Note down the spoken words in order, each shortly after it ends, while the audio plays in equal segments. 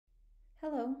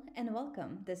Hello and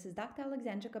welcome. This is Dr.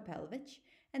 Alexandra Kopelovich,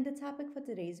 and the topic for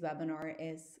today's webinar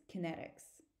is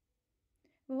kinetics.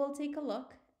 We will take a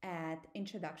look at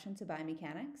Introduction to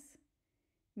Biomechanics,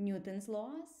 Newton's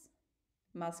laws,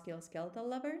 musculoskeletal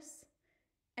levers,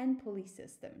 and pulley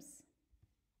systems.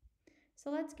 So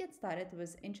let's get started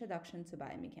with Introduction to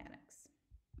Biomechanics.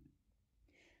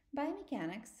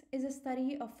 Biomechanics is a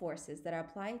study of forces that are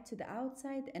applied to the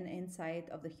outside and inside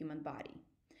of the human body,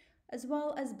 as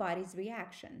well as body's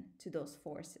reaction to those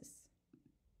forces.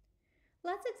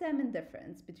 Let's examine the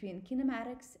difference between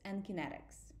kinematics and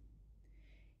kinetics.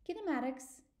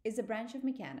 Kinematics is a branch of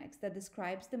mechanics that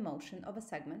describes the motion of a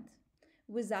segment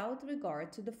without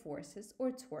regard to the forces or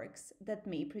torques that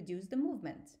may produce the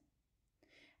movement.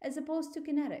 As opposed to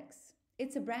kinetics,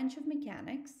 it's a branch of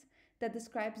mechanics that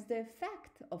describes the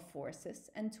effect of forces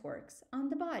and torques on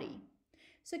the body.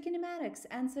 So kinematics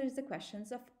answers the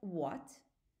questions of what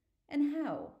and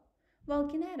how, while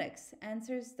kinetics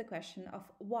answers the question of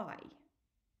why.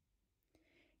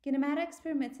 Kinematics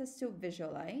permits us to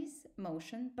visualize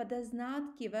motion but does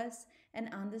not give us an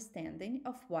understanding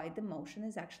of why the motion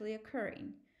is actually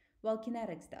occurring, while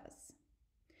kinetics does.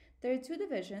 There are two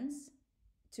divisions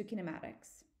to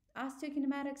kinematics: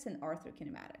 osteokinematics and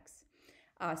arthrokinematics.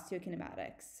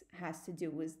 Osteokinematics has to do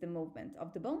with the movement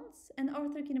of the bones, and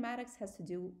arthrokinematics has to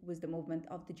do with the movement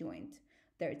of the joint,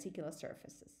 the articular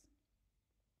surfaces.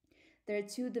 There are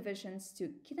two divisions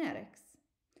to kinetics: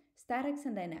 statics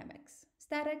and dynamics.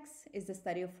 Statics is the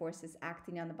study of forces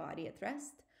acting on the body at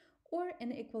rest or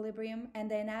in equilibrium, and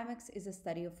dynamics is a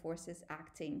study of forces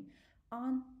acting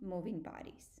on moving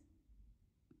bodies.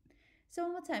 So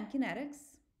one more time,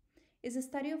 kinetics is a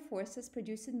study of forces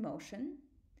producing motion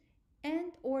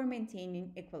and or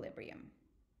maintaining equilibrium.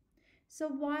 So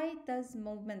why does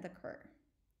movement occur?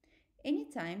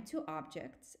 Anytime two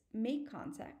objects make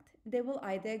contact, they will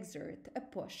either exert a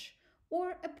push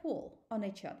or a pull on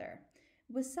each other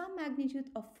with some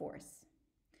magnitude of force.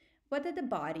 Whether the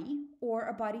body or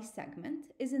a body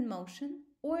segment is in motion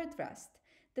or at rest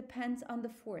depends on the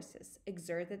forces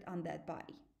exerted on that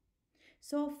body.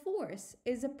 So a force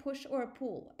is a push or a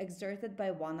pull exerted by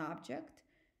one object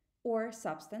or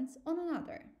substance on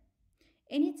another.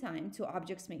 Anytime two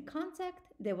objects make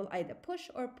contact, they will either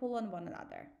push or pull on one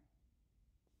another.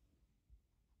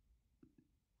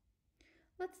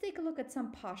 Let's take a look at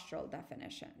some postural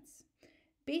definitions.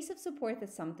 Base of support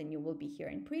is something you will be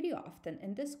hearing pretty often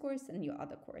in this course and your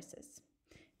other courses.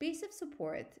 Base of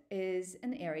support is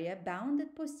an area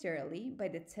bounded posteriorly by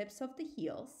the tips of the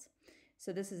heels.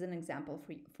 So this is an example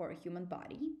for a human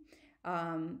body.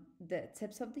 The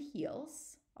tips of the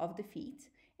heels of the feet,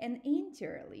 and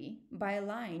anteriorly by a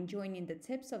line joining the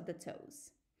tips of the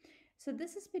toes. So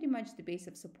this is pretty much the base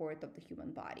of support of the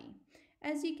human body.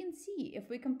 As you can see,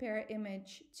 if we compare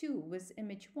image 2 with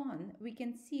image 1, we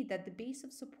can see that the base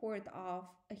of support of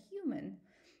a human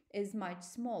is much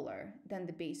smaller than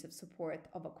the base of support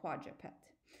of a quadruped.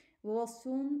 We will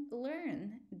soon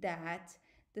learn that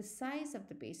the size of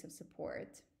the base of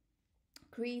support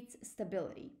creates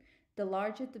stability. The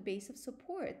larger the base of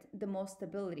support, the more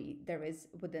stability there is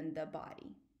within the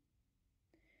body.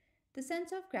 The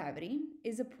center of gravity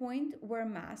is a point where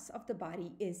mass of the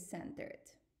body is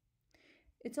centered.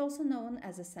 It's also known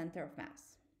as a center of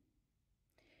mass.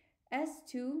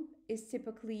 S2 is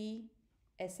typically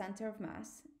a center of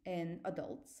mass in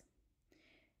adults.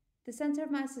 The center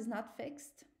of mass is not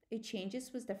fixed. It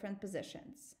changes with different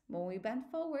positions. When we bend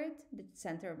forward, the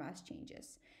center of mass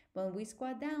changes. When we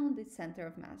squat down, the center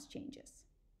of mass changes.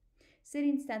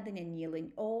 Sitting, standing, and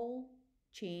kneeling all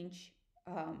change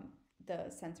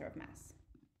the center of mass.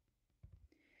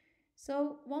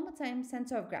 So one more time,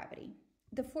 center of gravity.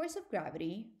 The force of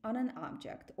gravity on an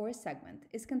object or a segment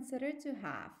is considered to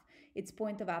have its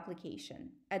point of application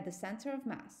at the center of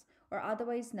mass, or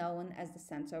otherwise known as the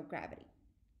center of gravity.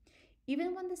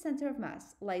 Even when the center of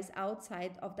mass lies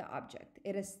outside of the object,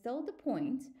 it is still the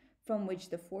point from which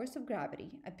the force of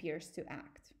gravity appears to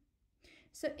act.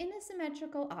 So in a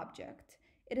symmetrical object,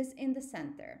 it is in the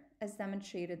center, as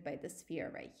demonstrated by the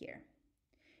sphere right here.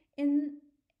 In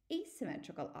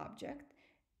asymmetrical object,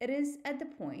 it is at the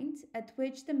point at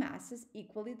which the mass is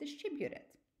equally distributed.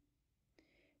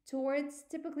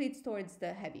 Typically it's towards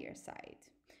the heavier side.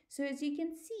 So as you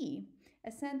can see,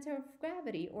 a center of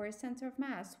gravity or a center of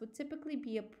mass would typically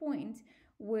be a point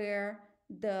where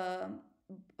the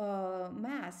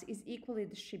mass is equally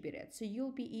distributed. So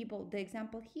you'll be able, the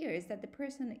example here is that the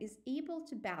person is able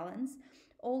to balance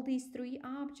all these three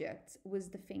objects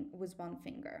with one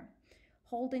finger,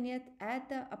 holding it at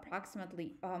the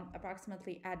approximately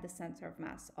at the center of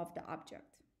mass of the object.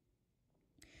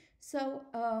 So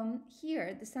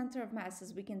here, the center of mass,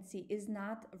 as we can see, is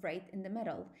not right in the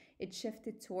middle. It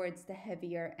shifted towards the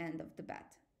heavier end of the bed.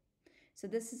 So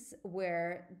this is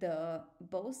where the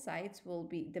both sides will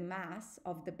be, the mass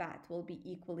of the bed will be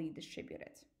equally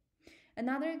distributed.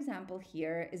 Another example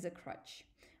here is a crutch.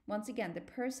 Once again, the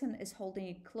person is holding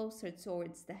it closer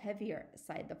towards the heavier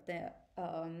side of the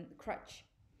crutch,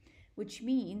 which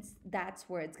means that's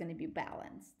where it's going to be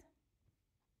balanced.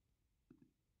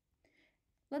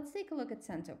 Let's take a look at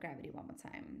center of gravity one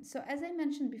more time. So as I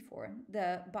mentioned before,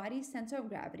 the body's center of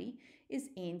gravity is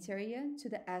anterior to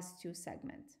the S2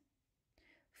 segment.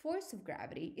 Force of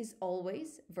gravity is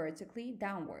always vertically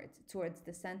downward towards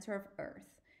the center of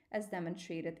Earth, as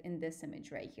demonstrated in this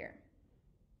image right here.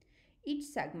 Each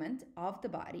segment of the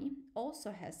body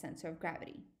also has center of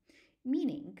gravity,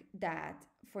 meaning that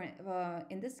for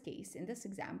in this case, in this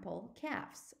example,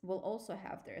 calves will also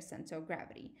have their center of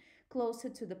gravity closer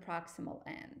to the proximal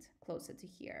end, closer to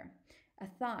here. A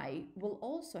thigh will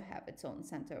also have its own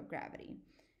center of gravity.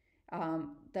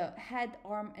 The head,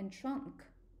 arm, and trunk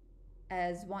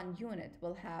as one unit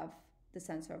will have the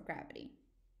center of gravity.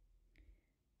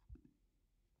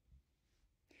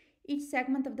 Each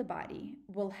segment of the body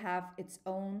will have its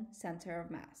own center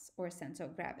of mass or center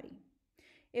of gravity.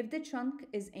 If the trunk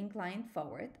is inclined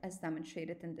forward, as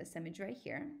demonstrated in this image right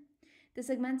here, the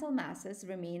segmental masses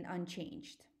remain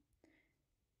unchanged.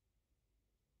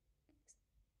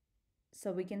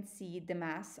 So we can see the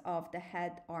mass of the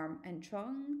head, arm, and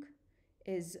trunk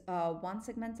is one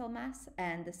segmental mass,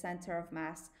 and the center of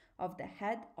mass of the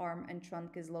head, arm, and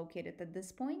trunk is located at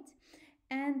this point,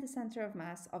 and the center of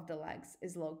mass of the legs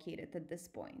is located at this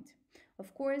point.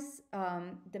 Of course,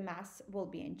 the mass will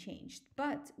be unchanged,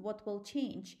 but what will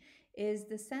change is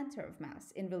the center of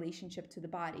mass in relationship to the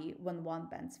body when one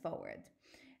bends forward.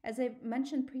 As I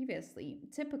mentioned previously,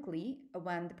 typically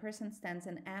when the person stands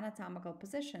in anatomical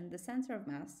position, the center of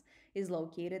mass is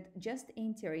located just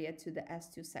anterior to the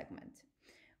S2 segment.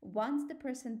 Once the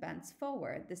person bends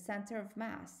forward, the center of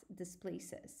mass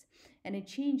displaces and it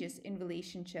changes in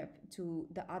relationship to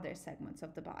the other segments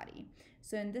of the body.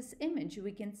 So in this image,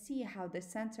 we can see how the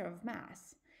center of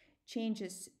mass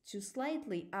changes to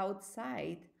slightly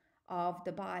outside of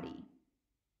the body,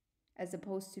 as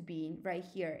opposed to being right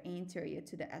here anterior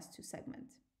to the S2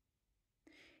 segment.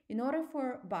 In order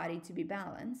for body to be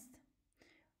balanced,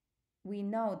 we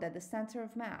know that the center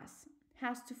of mass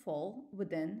has to fall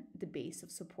within the base of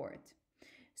support.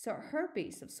 So her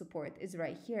base of support is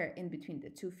right here in between the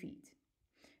 2 feet.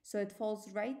 So it falls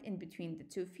right in between the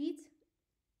 2 feet,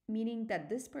 meaning that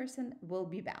this person will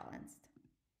be balanced.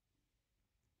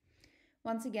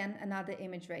 Once again, another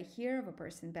image right here of a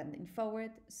person bending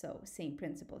forward, so same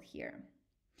principle here.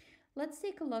 Let's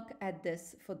take a look at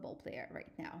this football player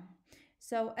right now.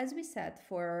 So as we said,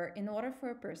 in order for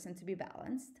a person to be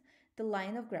balanced, the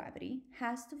line of gravity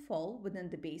has to fall within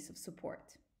the base of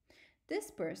support.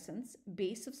 This person's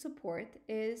base of support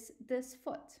is this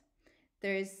foot.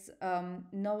 There's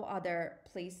no other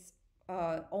place,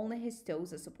 only his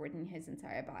toes are supporting his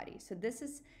entire body. So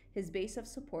his base of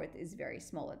support is very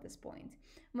small at this point.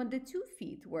 When the 2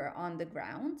 feet were on the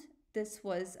ground, this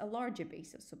was a larger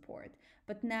base of support.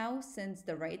 But now, since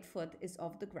the right foot is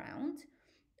off the ground,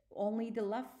 only the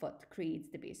left foot creates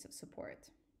the base of support.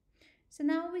 So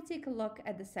now we take a look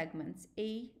at the segments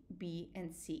A, B,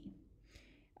 and C.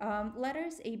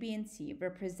 Letters A, B, and C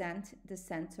represent the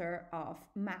center of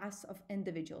mass of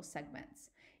individual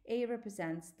segments. A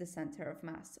represents the center of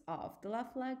mass of the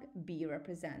left leg, B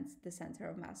represents the center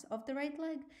of mass of the right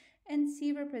leg, and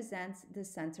C represents the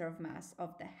center of mass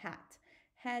of the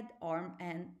head, arm,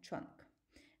 and trunk.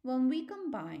 When we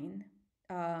combine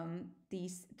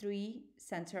these three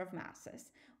center of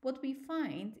masses, what we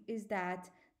find is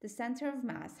that the center of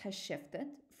mass has shifted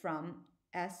from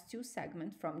S2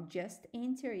 segment, from just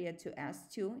anterior to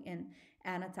S2 in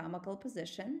anatomical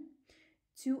position,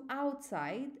 to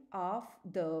outside of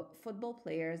the football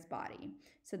player's body.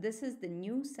 So this is the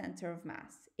new center of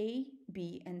mass, A,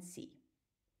 B, and C.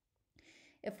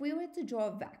 If we were to draw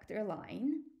a vector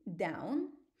line down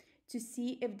to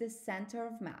see if the center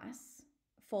of mass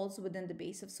falls within the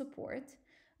base of support,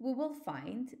 we will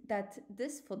find that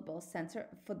this football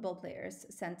player's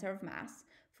center of mass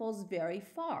falls very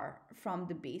far from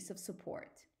the base of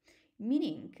support,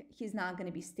 meaning he's not going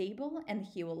to be stable and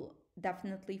he will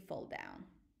definitely fall down.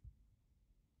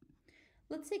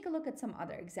 Let's take a look at some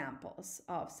other examples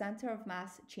of center of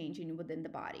mass changing within the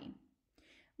body.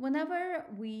 Whenever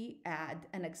we add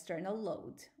an external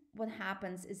load, what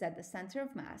happens is that the center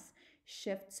of mass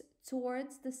shifts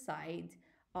towards the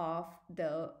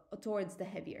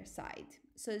heavier side.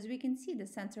 So as we can see, the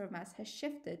center of mass has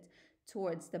shifted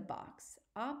towards the box,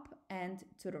 up and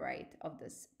to the right of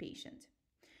this patient.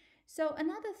 So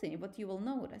another thing, what you will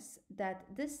notice that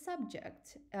this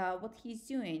subject, what he's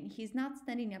doing, he's not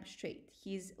standing up straight.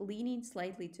 He's leaning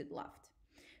slightly to the left.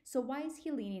 So why is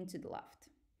he leaning to the left?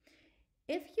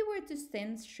 If he were to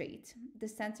stand straight, the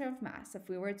center of mass, if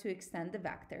we were to extend the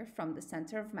vector from the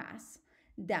center of mass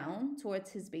down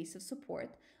towards his base of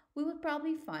support, we would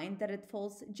probably find that it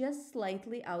falls just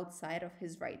slightly outside of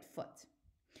his right foot.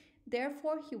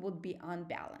 Therefore, he would be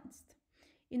unbalanced.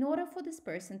 In order for this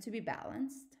person to be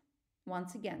balanced,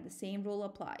 once again, the same rule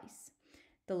applies.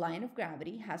 The line of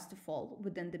gravity has to fall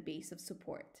within the base of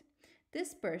support.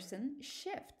 This person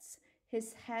shifts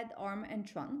his head, arm, and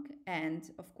trunk,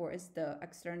 and of course the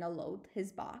external load,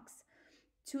 his box,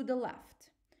 to the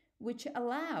left, which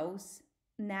allows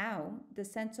now the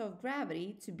center of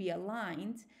gravity to be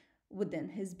aligned within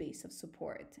his base of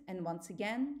support. And once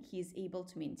again, he is able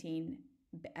to maintain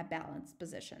a balanced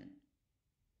position.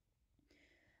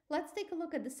 Let's take a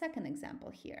look at the second example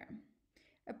here.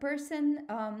 A person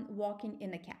walking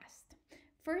in a cast.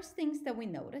 First things that we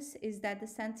notice is that the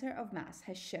center of mass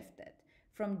has shifted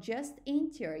from just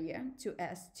anterior to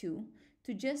S2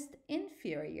 to just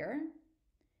inferior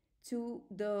to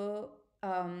the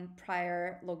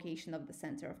prior location of the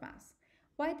center of mass.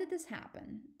 Why did this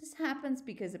happen? This happens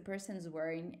because a person is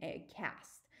wearing a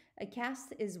cast. A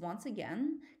cast is once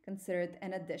again considered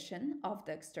an addition of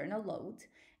the external load,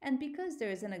 and because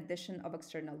there is an addition of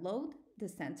external load, the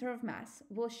center of mass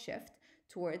will shift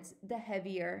towards the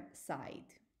heavier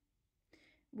side,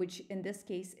 which in this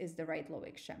case is the right lower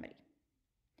extremity.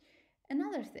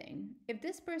 Another thing, if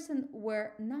this person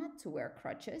were not to wear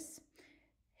crutches,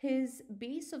 his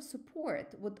base of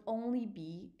support would only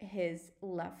be his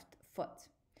left foot.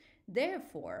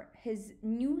 Therefore, his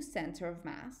new center of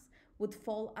mass would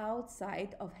fall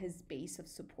outside of his base of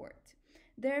support.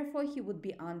 Therefore, he would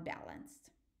be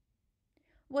unbalanced.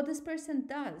 What this person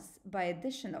does by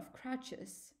addition of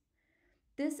crutches,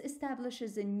 this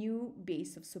establishes a new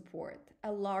base of support,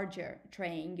 a larger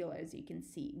triangular, as you can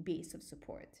see, base of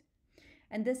support.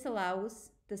 And this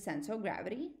allows the center of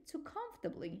gravity to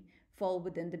comfortably fall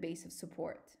within the base of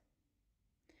support.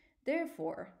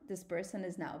 Therefore, this person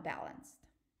is now balanced.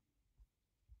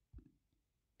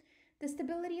 The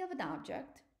stability of an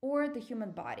object or the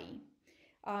human body.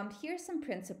 Here's some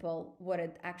principle what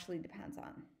it actually depends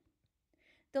on.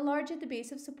 The larger the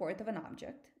base of support of an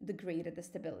object, the greater the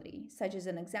stability. Such as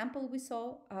an example we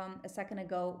saw a second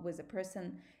ago was a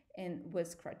person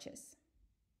with crutches.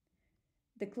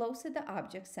 The closer the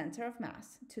object's center of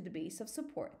mass to the base of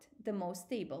support, the more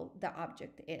stable the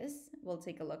object is. We'll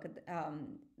take a look at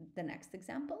the next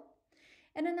example.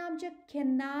 And an object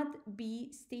cannot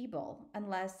be stable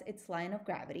unless its line of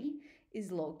gravity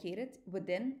is located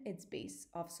within its base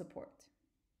of support.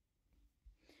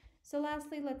 So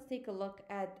lastly, let's take a look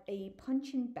at a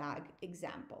punching bag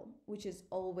example, which is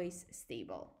always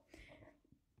stable.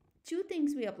 Two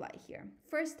things we apply here.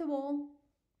 First of all,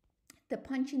 the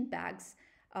punching bag's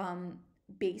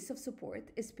base of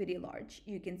support is pretty large.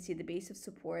 You can see the base of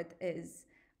support is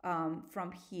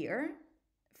from here,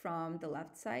 from the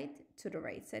left side to the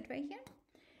right side right here.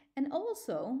 And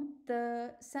also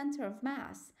the center of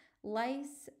mass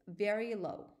lies very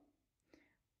low.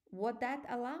 What that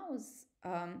allows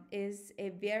is a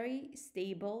very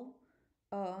stable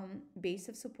base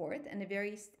of support and it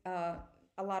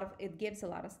gives a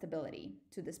lot of stability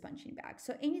to this punching bag.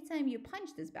 So anytime you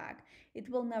punch this bag, it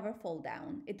will never fall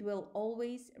down. It will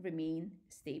always remain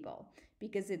stable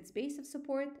because its base of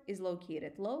support is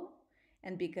located low,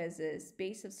 and because its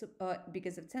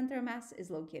because its center of mass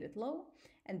is located low,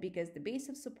 and because the base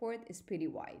of support is pretty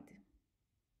wide.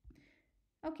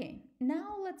 Okay,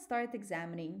 now let's start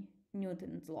examining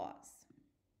Newton's laws.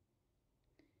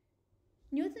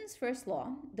 Newton's first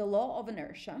law, the law of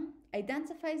inertia,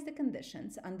 identifies the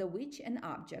conditions under which an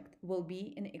object will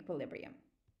be in equilibrium.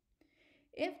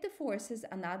 If the forces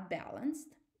are not balanced,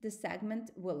 the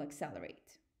segment will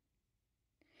accelerate.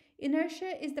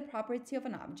 Inertia is the property of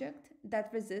an object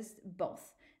that resists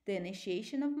both the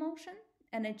initiation of motion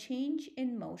and a change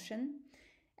in motion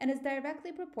and is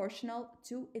directly proportional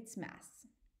to its mass.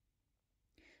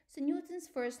 So Newton's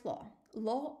first law,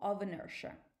 law of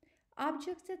inertia.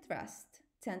 Objects at rest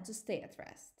tend to stay at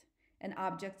rest, and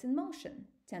objects in motion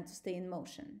tend to stay in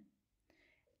motion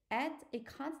at a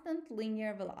constant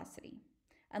linear velocity,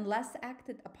 unless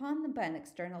acted upon by an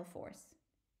external force.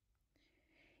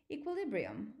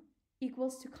 Equilibrium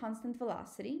equals to constant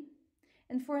velocity,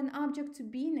 and for an object to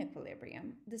be in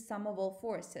equilibrium, the sum of all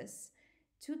forces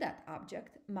to that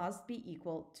object must be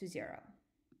equal to 0.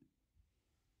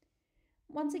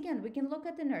 Once again, we can look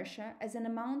at inertia as an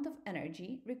amount of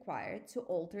energy required to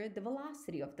alter the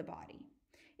velocity of the body.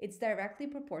 It's directly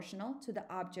proportional to the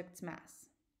object's mass.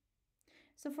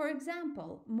 So, for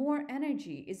example, more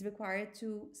energy is required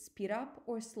to speed up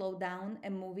or slow down a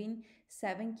moving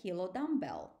 7-kilo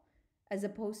dumbbell as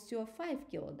opposed to a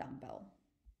 5-kilo dumbbell.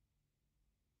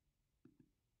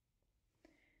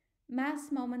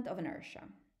 Mass moment of inertia.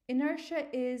 Inertia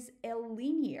is a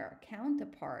linear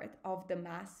counterpart of the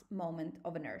mass moment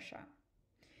of inertia.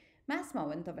 Mass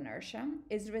moment of inertia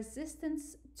is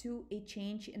resistance to a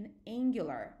change in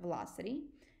angular velocity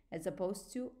as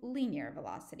opposed to linear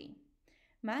velocity.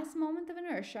 Mass moment of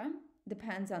inertia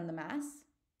depends on the mass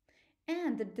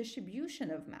and the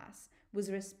distribution of mass with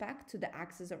respect to the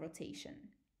axis of rotation.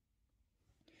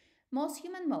 Most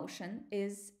human motion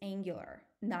is angular,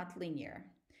 not linear.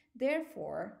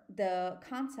 Therefore, the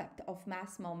concept of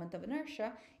mass moment of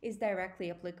inertia is directly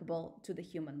applicable to the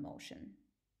human motion.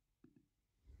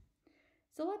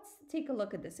 So let's take a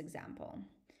look at this example.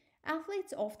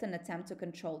 Athletes often attempt to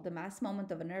control the mass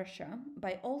moment of inertia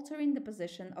by altering the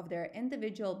position of their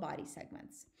individual body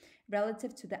segments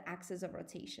relative to the axis of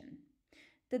rotation.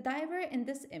 The diver in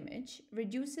this image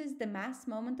reduces the mass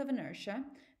moment of inertia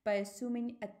by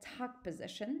assuming a tuck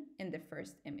position in the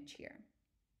first image here.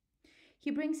 He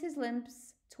brings his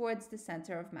limbs towards the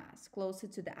center of mass, closer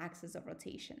to the axis of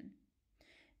rotation.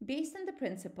 Based on the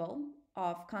principle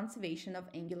of conservation of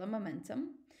angular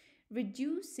momentum,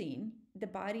 reducing the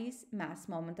body's mass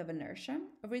moment of inertia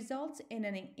results in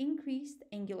an increased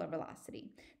angular velocity.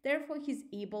 Therefore, he's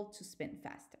able to spin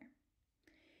faster.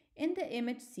 In the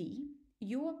image C,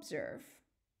 you observe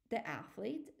the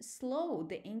athlete slow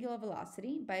the angular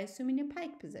velocity by assuming a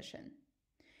pike position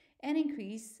and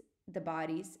increase the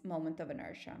body's moment of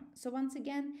inertia. So once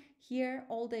again, here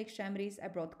all the extremities are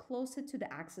brought closer to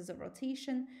the axis of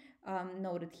rotation,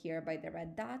 noted here by the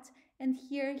red dot, and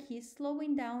here he's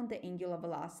slowing down the angular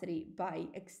velocity by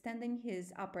extending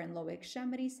his upper and lower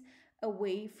extremities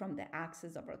away from the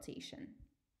axis of rotation.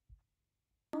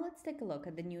 Now let's take a look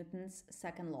at the Newton's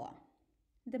second law.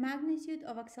 The magnitude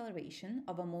of acceleration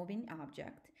of a moving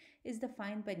object is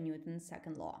defined by Newton's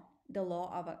second law, the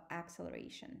law of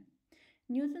acceleration.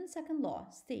 Newton's second law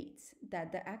states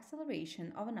that the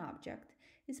acceleration of an object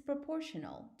is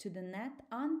proportional to the net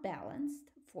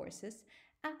unbalanced forces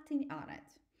acting on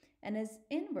it and is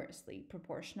inversely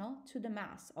proportional to the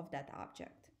mass of that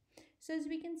object. So as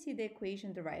we can see, the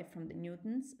equation derived from the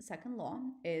Newton's second law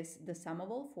is the sum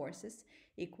of all forces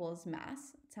equals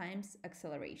mass times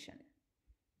acceleration.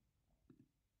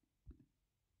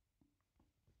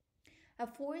 A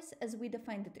force, as we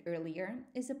defined it earlier,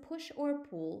 is a push or a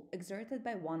pull exerted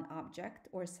by one object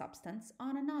or substance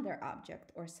on another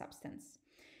object or substance.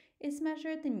 It's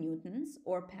measured in newtons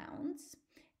or pounds,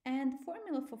 and the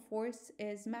formula for force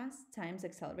is mass times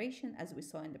acceleration, as we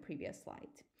saw in the previous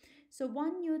slide. So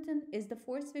 1 newton is the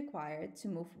force required to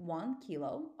move 1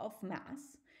 kilo of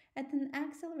mass at an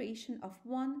acceleration of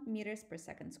 1 meters per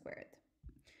second squared.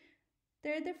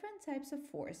 There are different types of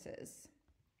forces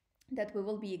that we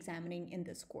will be examining in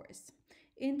this course: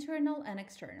 internal and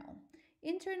external.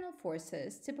 Internal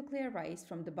forces typically arise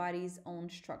from the body's own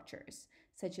structures,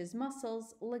 such as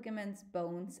muscles, ligaments,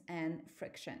 bones, and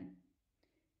friction.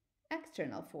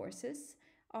 External forces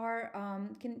are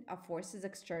forces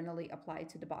externally applied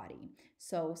to the body,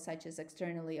 so such as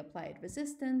externally applied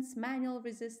resistance, manual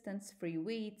resistance, free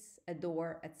weights, a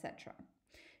door, etc.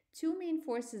 Two main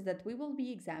forces that we will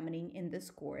be examining in this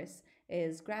course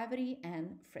is gravity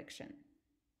and friction.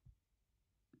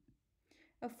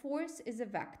 A force is a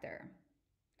vector.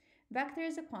 Vector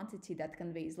is a quantity that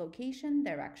conveys location,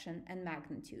 direction, and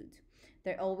magnitude.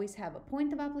 They always have a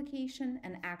point of application,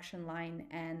 an action line,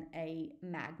 and a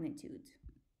magnitude.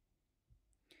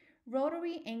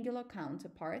 Rotary angular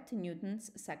counterpart to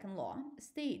Newton's second law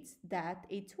states that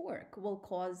a torque will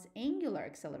cause angular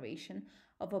acceleration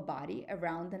of a body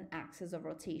around an axis of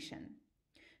rotation.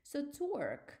 So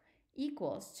torque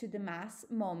equals to the mass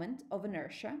moment of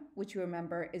inertia, which you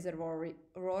remember is a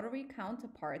rotary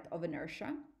counterpart of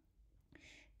inertia,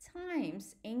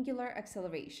 times angular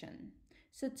acceleration.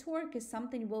 So torque is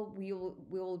something we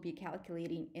will be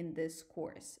calculating in this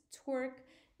course. Torque,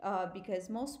 because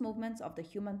most movements of the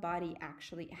human body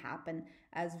actually happen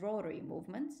as rotary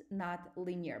movements, not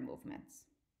linear movements.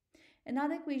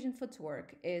 Another equation for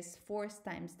torque is force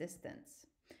times distance.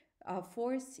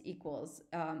 Force equals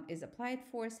is applied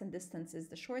force, and distance is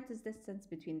the shortest distance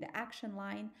between the action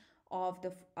line of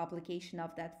the application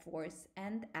of that force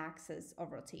and axis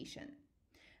of rotation.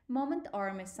 Moment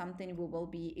arm is something we will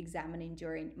be examining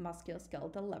during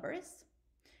musculoskeletal levers,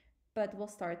 but we'll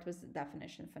start with the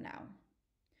definition for now.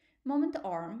 Moment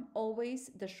arm,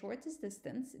 always the shortest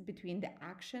distance between the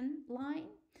action line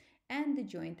and the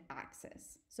joint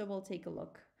axis. So we'll take a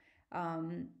look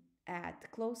um,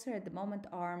 at closer at the moment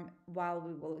arm while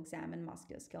we will examine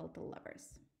musculoskeletal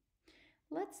levers.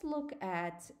 Let's look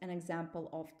at an example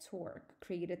of torque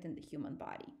created in the human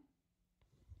body.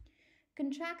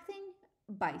 Contracting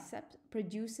bicep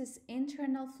produces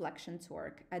internal flexion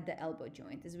torque at the elbow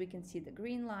joint. As we can see, the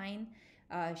green line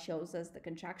shows us the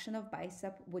contraction of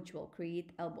bicep, which will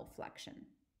create elbow flexion.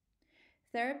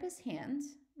 Therapist's hand,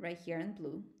 right here in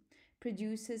blue,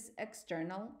 produces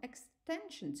external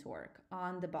extension torque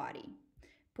on the body,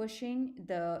 pushing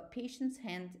the patient's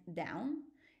hand down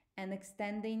and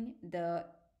extending the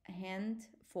hand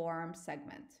forearm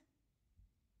segment.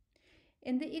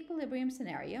 In the equilibrium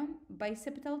scenario,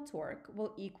 bicipital torque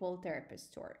will equal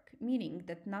therapist torque, meaning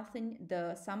that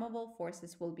the sum of all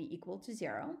forces will be equal to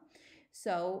zero.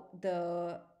 So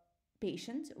the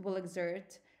patient will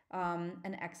exert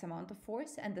an X amount of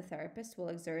force, and the therapist will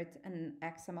exert an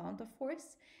X amount of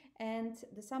force, and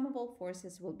the sum of all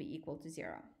forces will be equal to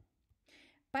zero.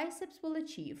 Biceps will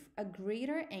achieve a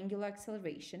greater angular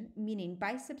acceleration, meaning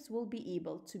biceps will be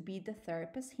able to be the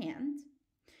therapist's hand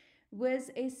with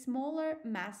a smaller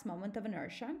mass moment of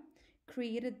inertia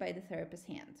created by the therapist's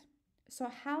hand. So,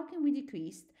 how can we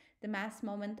decrease the mass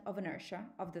moment of inertia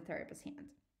of the therapist's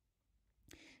hand?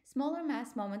 Smaller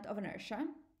mass moment of inertia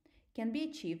can be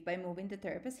achieved by moving the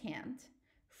therapist's hand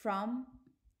from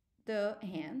the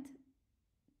hand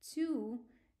to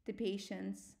the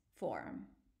patient's forearm.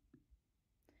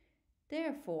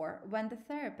 Therefore, when the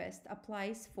therapist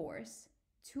applies force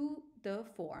to the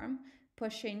forearm,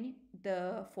 pushing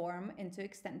the forearm into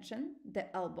extension, the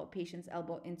patient's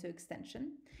elbow into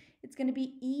extension, it's going to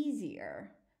be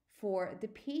easier for the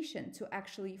patient to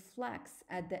actually flex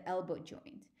at the elbow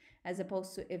joint, as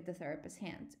opposed to if the therapist's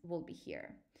hand will be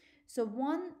here. So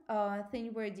one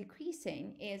thing we're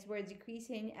decreasing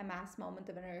a mass moment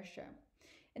of inertia.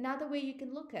 Another way you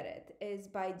can look at it is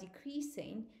by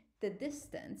decreasing the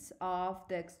distance of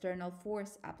the external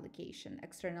force application,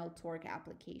 external torque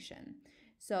application.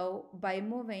 So by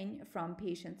moving from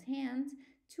patient's hand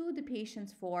to the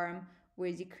patient's forearm,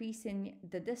 we're decreasing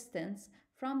the distance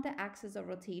from the axis of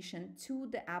rotation to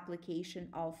the application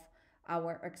of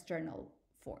our external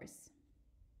force.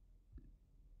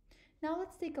 Now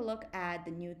let's take a look at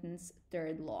the Newton's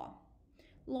third law.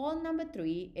 Law number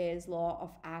 3 is law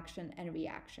of action and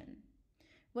reaction.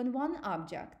 When one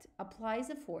object applies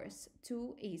a force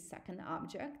to a second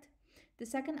object, the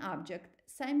second object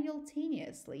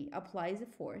simultaneously applies a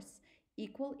force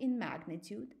equal in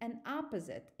magnitude and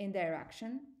opposite in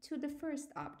direction to the first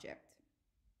object.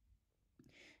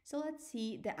 So let's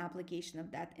see the application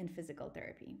of that in physical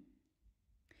therapy.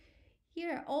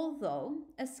 Here, although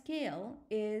a scale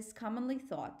is commonly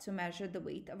thought to measure the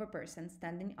weight of a person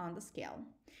standing on the scale,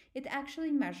 it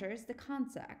actually measures the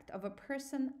contact of a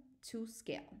person to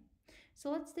scale.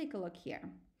 So let's take a look here.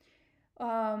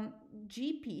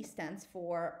 GP stands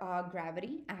for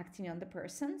gravity acting on the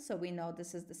person. So we know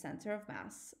this is the center of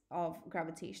mass of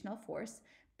gravitational force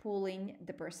pulling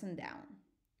the person down.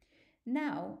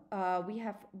 Now we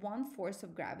have one force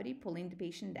of gravity pulling the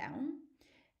patient down.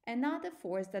 Another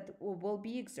force that will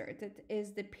be exerted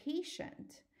is the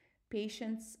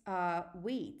patient's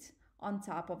weight on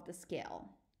top of the scale,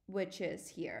 which is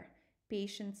here,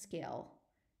 patient scale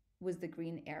with the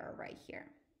green arrow right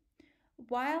here.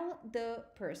 While the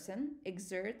person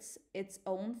exerts its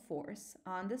own force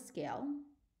on the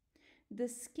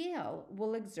scale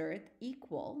will exert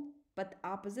equal but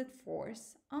opposite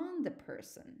force on the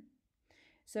person.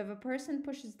 So if a person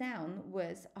pushes down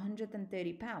with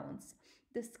 130 pounds,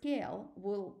 the scale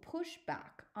will push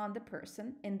back on the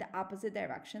person in the opposite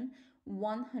direction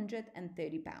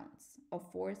 130 pounds of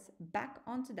force back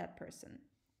onto that person.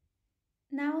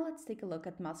 Now let's take a look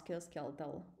at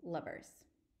musculoskeletal levers.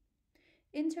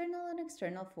 Internal and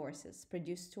external forces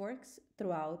produce torques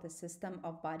throughout a system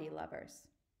of body levers.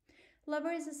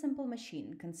 Lever is a simple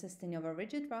machine consisting of a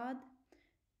rigid rod,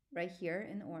 right here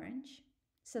in orange,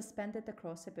 suspended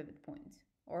across a pivot point,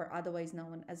 or otherwise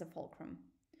known as a fulcrum.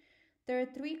 There are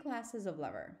 3 classes of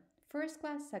lever: first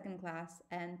class, second class,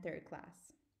 and third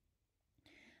class.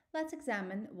 Let's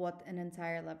examine what an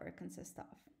entire lever consists of.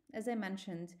 As I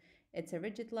mentioned, it's a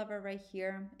rigid lever right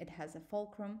here. It has a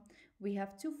fulcrum. We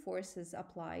have 2 forces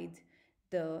applied: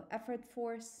 the effort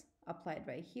force applied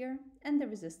right here and the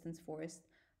resistance force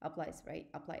applied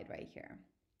right here.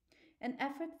 An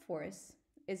effort force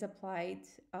is applied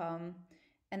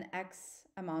an X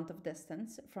amount of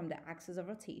distance from the axis of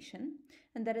rotation,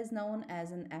 and that is known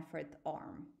as an effort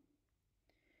arm.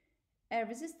 A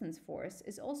resistance force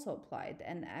is also applied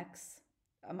an x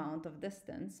amount of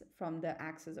distance from the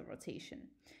axis of rotation,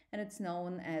 and it's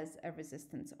known as a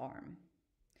resistance arm.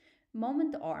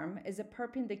 Moment arm is a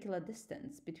perpendicular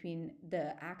distance between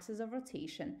the axis of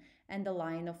rotation and the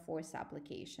line of force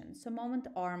application. So moment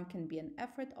arm can be an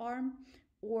effort arm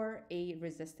or a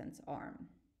resistance arm.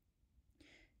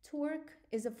 Torque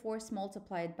is a force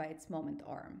multiplied by its moment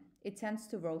arm. It tends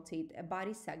to rotate a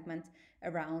body segment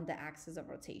around the axis of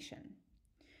rotation.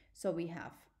 So we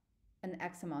have an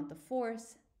X amount of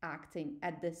force acting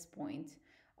at this point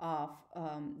of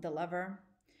the lever.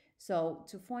 So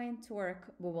to find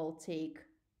torque, we will take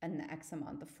an X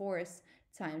amount of force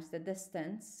times the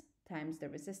distance times the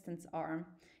resistance arm,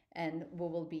 and we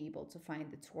will be able to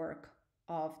find the torque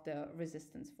of the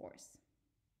resistance force.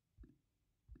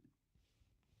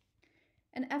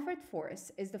 An effort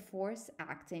force is the force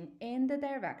acting in the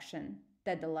direction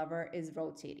that the lever is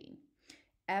rotating.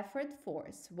 Effort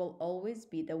force will always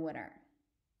be the winner.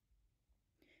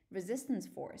 Resistance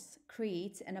force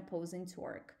creates an opposing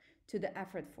torque to the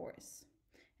effort force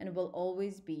and will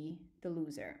always be the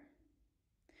loser.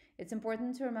 It's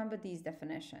important to remember these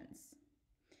definitions.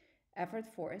 Effort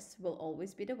force will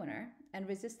always be the winner, and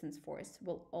resistance force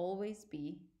will always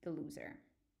be the loser.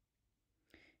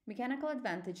 Mechanical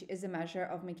advantage is a measure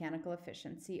of mechanical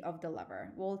efficiency of the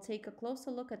lever. We'll take a closer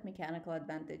look at mechanical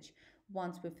advantage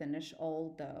once we finish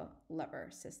all the lever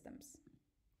systems.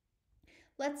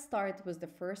 Let's start with the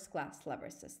first-class lever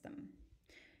system.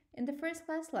 In the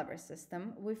first-class lever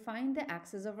system, we find the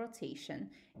axis of rotation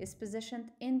is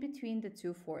positioned in between the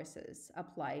two forces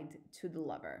applied to the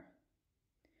lever.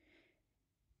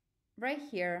 Right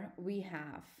here, we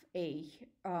have a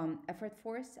effort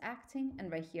force acting, and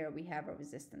right here we have a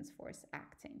resistance force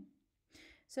acting.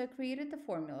 So I created the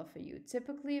formula for you.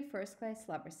 Typically, a first-class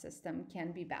lever system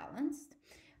can be balanced.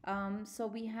 So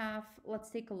we have, let's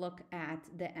take a look at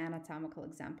the anatomical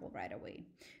example right away.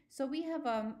 So we have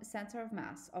a center of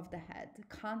mass of the head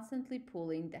constantly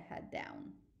pulling the head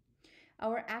down.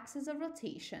 Our axis of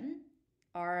rotation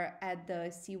are at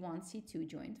the C1, C2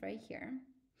 joint right here.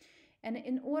 And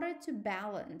in order to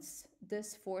balance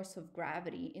this force of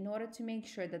gravity, in order to make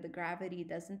sure that the gravity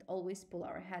doesn't always pull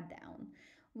our head down,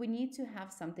 we need to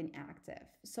have something active.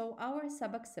 So our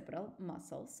suboccipital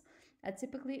muscles are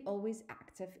typically always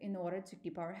active in order to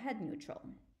keep our head neutral.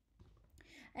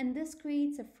 And this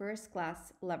creates a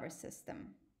first-class lever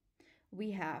system.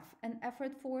 We have an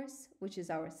effort force, which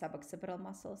is our suboccipital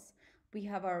muscles. We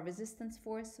have our resistance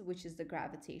force, which is the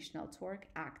gravitational torque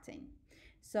acting.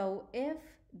 So if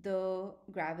the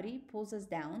gravity pulls us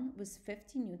down with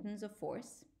 50 newtons of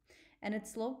force, and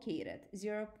it's located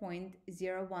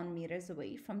 0.01 meters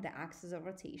away from the axis of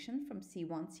rotation from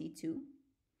C1, C2,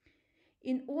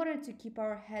 in order to keep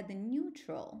our head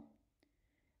neutral,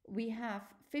 we have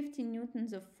 50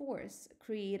 newtons of force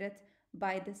created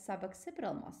by the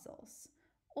suboccipital muscles,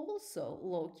 also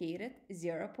located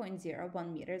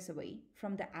 0.01 meters away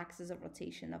from the axis of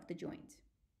rotation of the joint.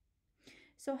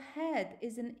 So head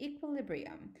is in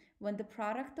equilibrium when the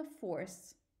product of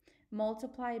force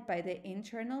multiplied by the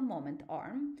internal moment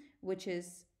arm, which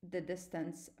is the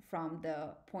distance from the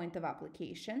point of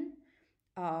application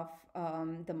of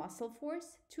the muscle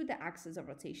force to the axis of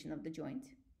rotation of the joint,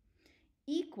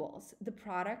 equals the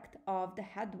product of the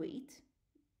head weight,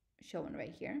 shown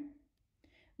right here,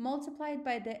 multiplied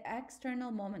by the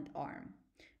external moment arm,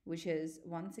 which is,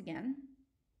 once again,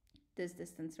 this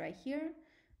distance right here,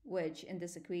 which in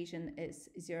this equation is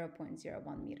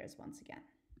 0.01 meters once again.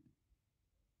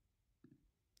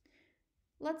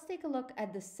 Let's take a look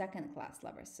at the second-class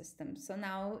lever system. So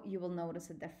now you will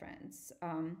notice a difference.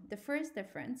 The first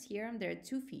difference here, there are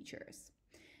two features.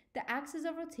 The axis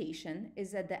of rotation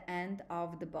is at the end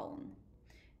of the bone.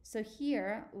 So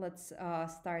here, let's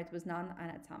start with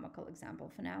non-anatomical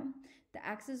example for now. The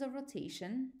axis of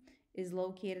rotation is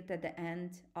located at the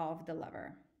end of the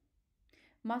lever.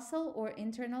 Muscle or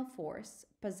internal force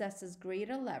possesses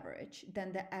greater leverage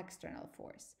than the external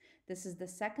force. This is the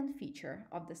second feature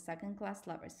of the second-class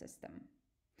lever system.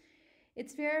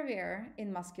 It's very rare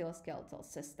in musculoskeletal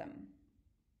system.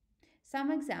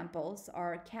 Some examples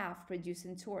are calf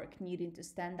producing torque needing to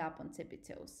stand up on tippy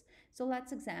toes. So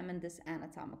let's examine this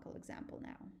anatomical example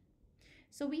now.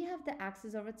 So we have the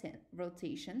axis of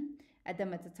rotation at the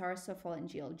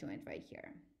metatarsophalangeal joint right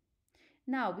here.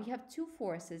 Now we have two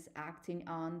forces acting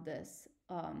on this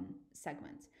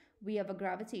segment. We have a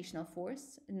gravitational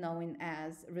force known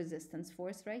as resistance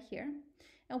force right here.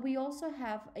 And we also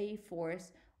have a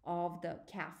force of the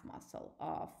calf muscle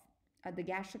of the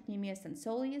gastrocnemius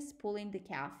sensorius pulling the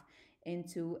calf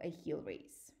into a heel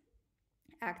raise,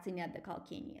 acting at the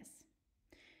calcaneus.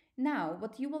 Now,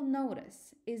 what you will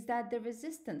notice is that the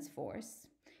resistance force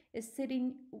is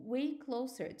sitting way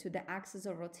closer to the axis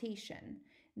of rotation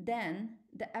than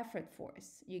the effort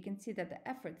force. You can see that the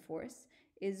effort force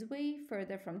is way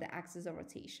further from the axis of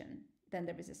rotation than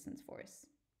the resistance force.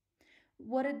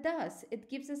 What it does, it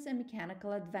gives us a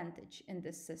mechanical advantage in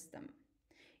this system,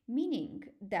 meaning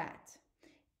that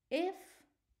if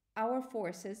our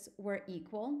forces were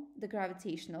equal, the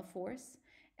gravitational force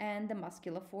and the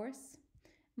muscular force,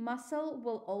 muscle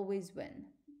will always win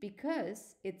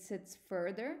because it sits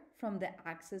further from the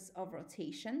axis of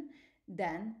rotation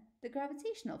than the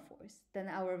gravitational force, than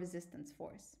our resistance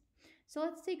force. So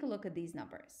let's take a look at these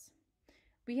numbers.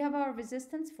 We have our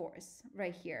resistance force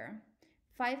right here,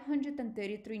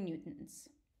 533 newtons.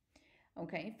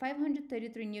 Okay,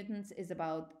 533 newtons is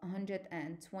about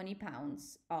 120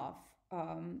 pounds of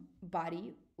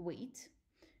body weight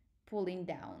pulling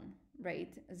down,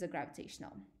 right, as a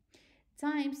gravitational,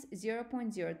 times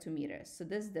 0.02 meters. So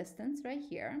this distance right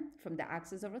here from the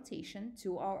axis of rotation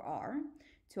to our R,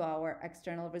 to our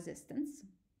external resistance,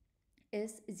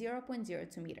 is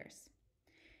 0.02 meters.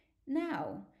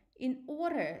 Now, in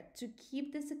order to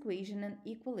keep this equation in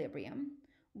equilibrium,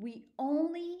 we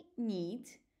only need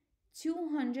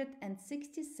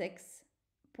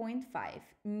 266.5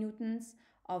 newtons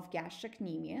of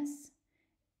gastrocnemius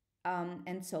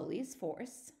and soleus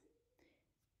force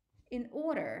in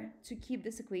order to keep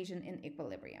this equation in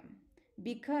equilibrium.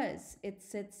 Because it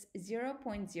sits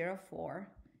 0.04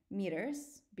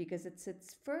 meters, because it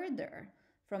sits further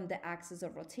from the axis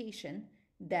of rotation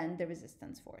than the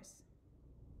resistance force.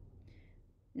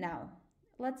 Now,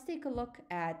 let's take a look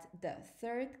at the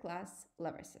third class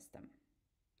lever system.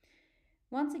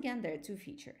 Once again, there are two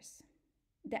features.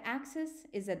 The axis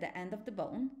is at the end of the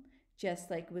bone, just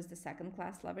like with the second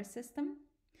class lever system,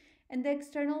 and the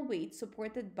external weight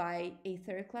supported by a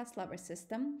third class lever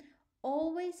system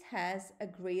always has a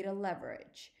greater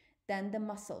leverage than the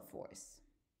muscle force.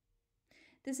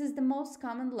 This is the most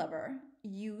common lever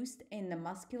used in the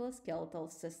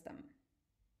musculoskeletal system.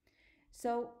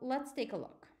 So let's take a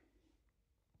look.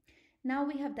 Now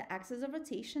we have the axis of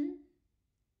rotation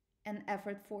and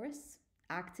effort force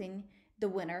acting the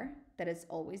winner, that is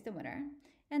always the winner,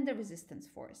 and the resistance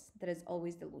force, that is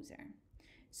always the loser.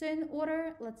 So in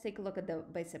order, let's take a look at the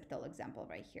biceps example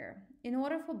right here. In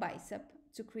order for bicep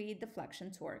to create the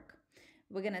flexion torque,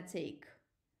 we're going to take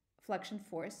flexion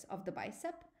force of the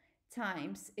bicep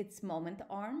times its moment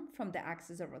arm from the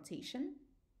axis of rotation.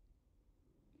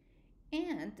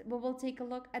 And we will take a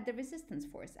look at the resistance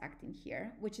force acting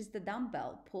here, which is the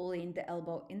dumbbell pulling the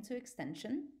elbow into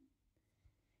extension.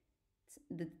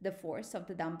 The force of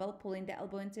the dumbbell pulling the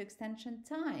elbow into extension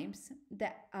times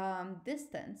the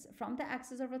distance from the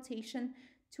axis of rotation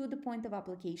to the point of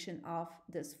application of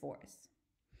this force.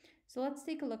 So let's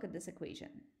take a look at this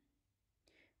equation.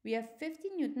 We have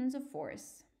 50 newtons of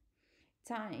force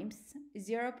times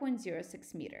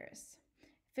 0.06 meters.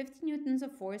 50 newtons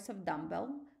of force of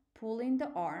dumbbell pulling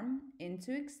the arm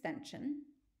into extension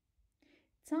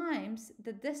times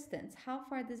the distance. How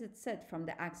far does it sit from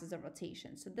the axis of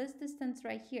rotation? So this distance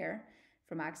right here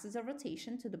from axis of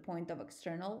rotation to the point of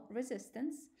external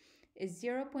resistance is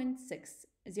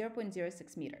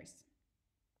 0.06 meters.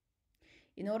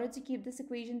 In order to keep this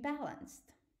equation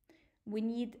balanced, we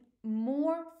need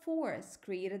more force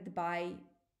created by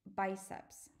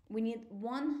biceps. We need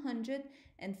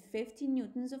 150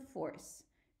 newtons of force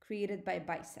created by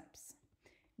biceps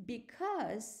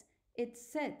because it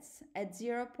sits at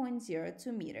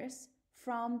 0.02 meters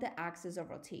from the axis of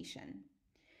rotation.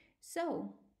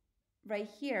 So right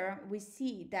here, we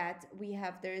see that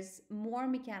there's more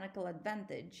mechanical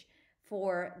advantage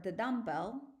for the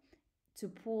dumbbell to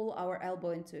pull our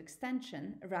elbow into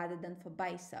extension rather than for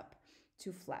bicep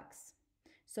to flex.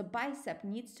 So bicep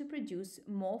needs to produce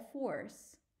more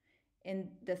force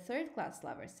in the third class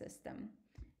lever system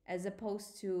as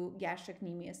opposed to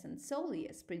gastrocnemius and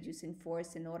soleus producing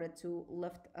force in order to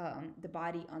lift the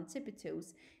body on tippy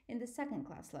toes in the second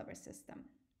class lever system.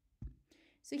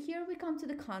 So here we come to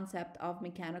the concept of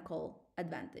mechanical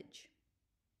advantage.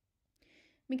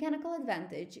 Mechanical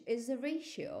advantage is the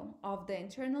ratio of the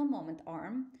internal moment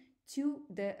arm to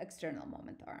the external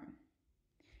moment arm.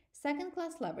 Second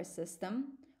class lever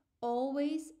system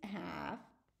always have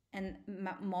a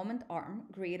moment arm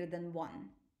greater than 1,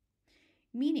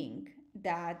 meaning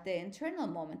that the internal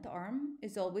moment arm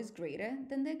is always greater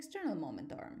than the external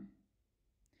moment arm.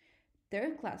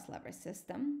 Third class lever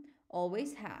system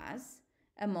always has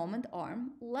a moment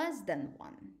arm less than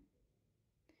 1,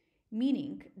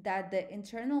 meaning that the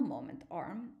internal moment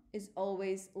arm is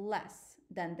always less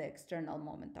than the external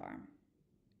moment arm.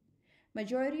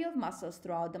 Majority of muscles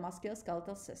throughout the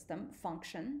musculoskeletal system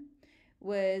function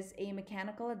with a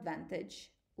mechanical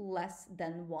advantage less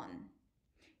than 1,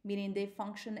 meaning they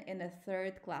function in a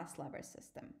third class lever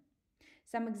system.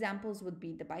 Some examples would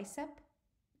be the bicep,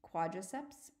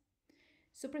 quadriceps,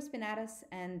 supraspinatus,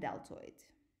 and deltoid.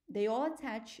 They all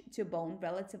attach to bone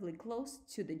relatively close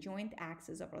to the joint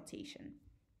axis of rotation.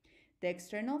 The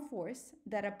external force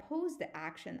that opposes the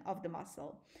action of the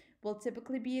muscle will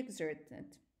typically be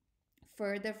exerted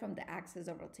further from the axis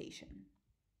of rotation.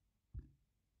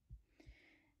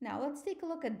 Now let's take a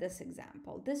look at this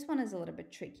example. This one is a little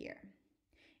bit trickier.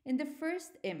 In the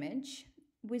first image,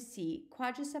 we see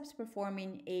quadriceps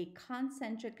performing a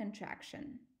concentric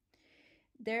contraction.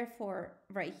 Therefore,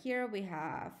 right here we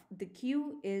have the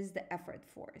Q is the effort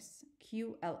force.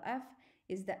 QLF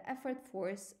is the effort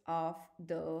force of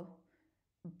the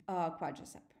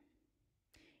quadricep.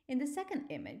 In the second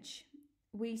image,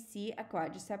 we see a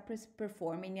quadricep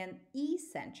performing an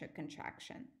eccentric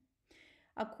contraction.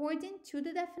 According to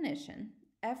the definition,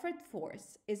 effort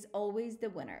force is always the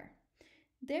winner.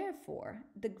 Therefore,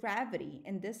 the gravity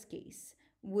in this case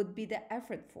would be the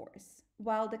effort force,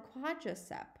 while the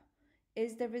quadricep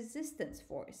is the resistance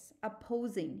force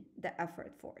opposing the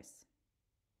effort force.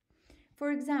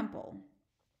 For example,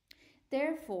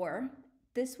 therefore,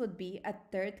 this would be a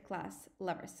third class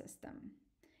lever system.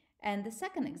 And the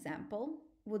second example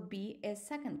would be a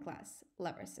second class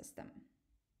lever system.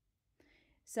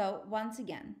 So once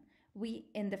again,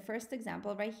 in the first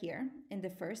example right here, in the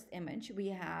first image, we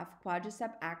have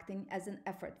quadricep acting as an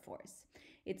effort force.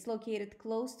 It's located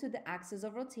close to the axis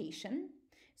of rotation,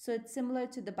 so it's similar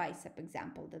to the bicep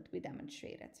example that we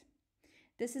demonstrated.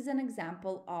 This is an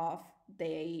example of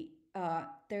the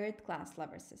third class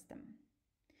lever system.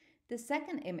 The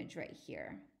second image right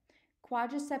here,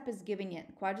 quadricep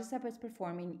is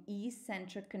performing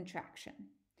eccentric contraction.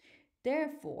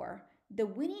 Therefore, the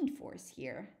winning force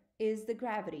here is the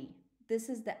gravity. This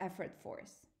is the effort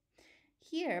force.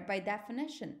 Here, by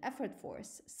definition, effort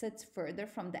force sits further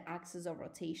from the axis of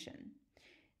rotation.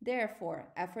 Therefore,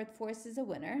 effort force is a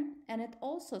winner, and it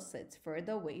also sits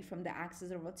further away from the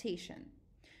axis of rotation.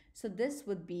 So this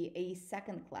would be a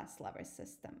second class lever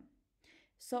system.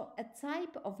 So a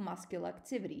type of muscular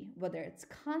activity, whether it's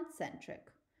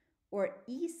concentric or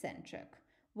eccentric,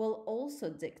 will also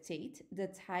dictate the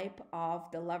type of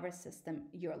the lever system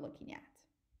you're looking at.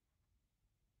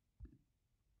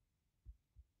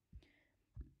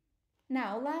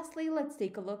 Now, lastly, let's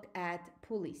take a look at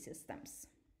pulley systems.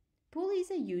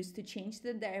 Pulleys are used to change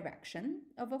the direction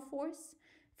of a force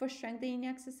for strengthening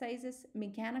exercises,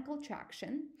 mechanical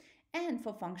traction, and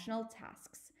for functional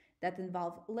tasks that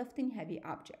involve lifting heavy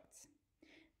objects.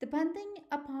 Depending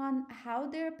upon how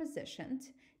they're positioned,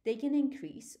 they can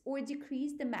increase or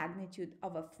decrease the magnitude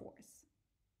of a force.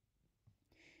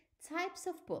 Types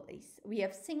of pulleys. We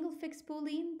have single fixed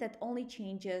pulley that only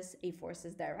changes a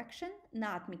force's direction,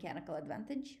 not mechanical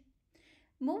advantage.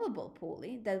 Movable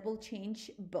pulley that will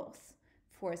change both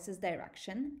force's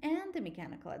direction and the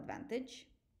mechanical advantage.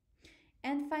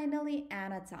 And finally,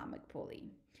 anatomic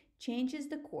pulley changes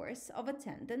the course of a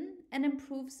tendon and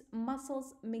improves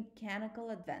muscle's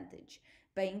mechanical advantage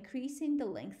by increasing the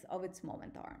length of its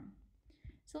moment arm.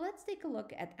 So let's take a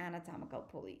look at anatomical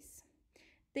pulleys.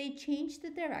 They change the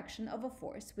direction of a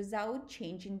force without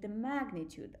changing the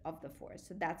magnitude of the force,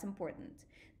 so that's important.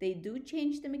 They do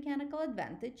change the mechanical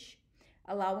advantage,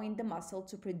 allowing the muscle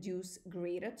to produce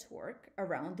greater torque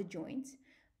around the joint,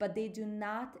 but they do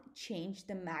not change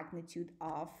the magnitude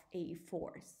of a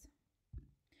force.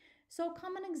 So a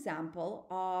common example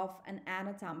of an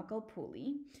anatomical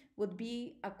pulley would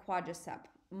be a quadricep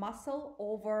muscle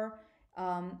over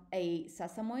a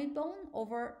sesamoid bone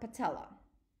over patella.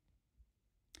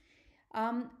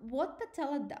 What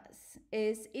patella does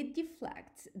is it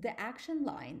deflects the action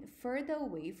line further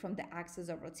away from the axis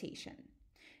of rotation.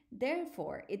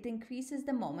 Therefore, it increases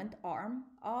the moment arm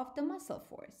of the muscle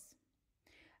force.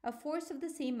 A force of the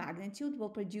same magnitude will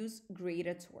produce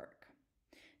greater torque.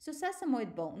 So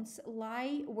sesamoid bones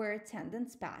lie where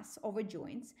tendons pass over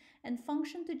joints and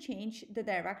function to change the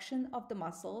direction of the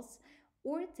muscles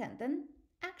or tendon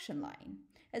action line.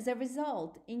 As a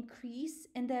result, increase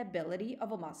in the ability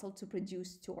of a muscle to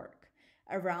produce torque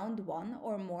around one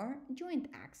or more joint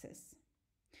axes.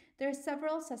 There are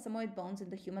several sesamoid bones in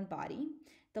the human body,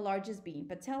 the largest being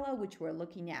patella, which we're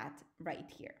looking at right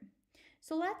here.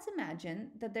 So let's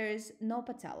imagine that there is no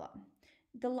patella.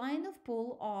 The line of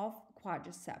pull of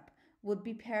quadricep would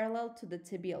be parallel to the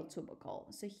tibial tubercle.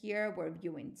 So here we're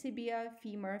viewing tibia,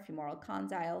 femur, femoral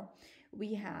condyle.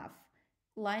 We have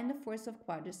line the force of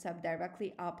quadricep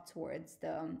directly up towards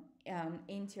the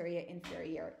anterior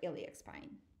inferior iliac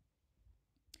spine.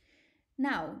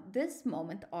 Now, this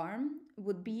moment arm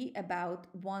would be about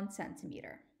 1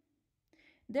 centimeter.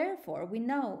 Therefore, we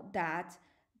know that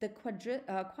the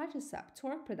quadricep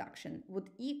torque production would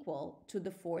equal to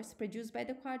the force produced by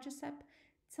the quadricep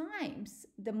times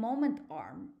the moment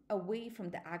arm away from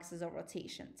the axis of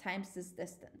rotation times this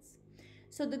distance.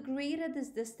 So the greater this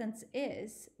distance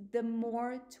is, the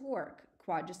more torque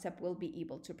quadricep will be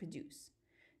able to produce.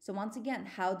 So once again,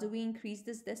 how do we increase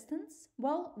this distance?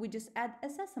 Well, we just add a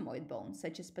sesamoid bone,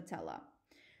 such as patella.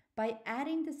 By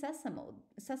adding the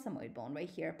sesamoid bone right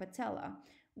here, patella,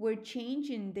 we're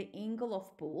changing the angle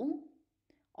of pull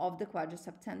of the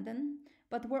quadricep tendon,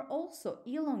 but we're also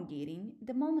elongating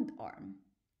the moment arm.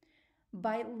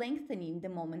 By lengthening the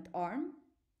moment arm,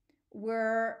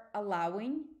 we're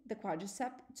allowing the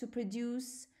quadricep to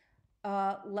produce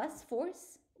less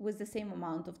force with the same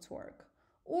amount of torque,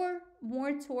 or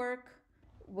more torque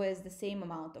with the same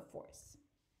amount of force.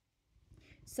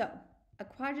 So, a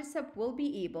quadricep will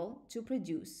be able to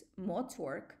produce more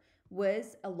torque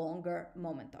with a longer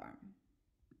moment arm.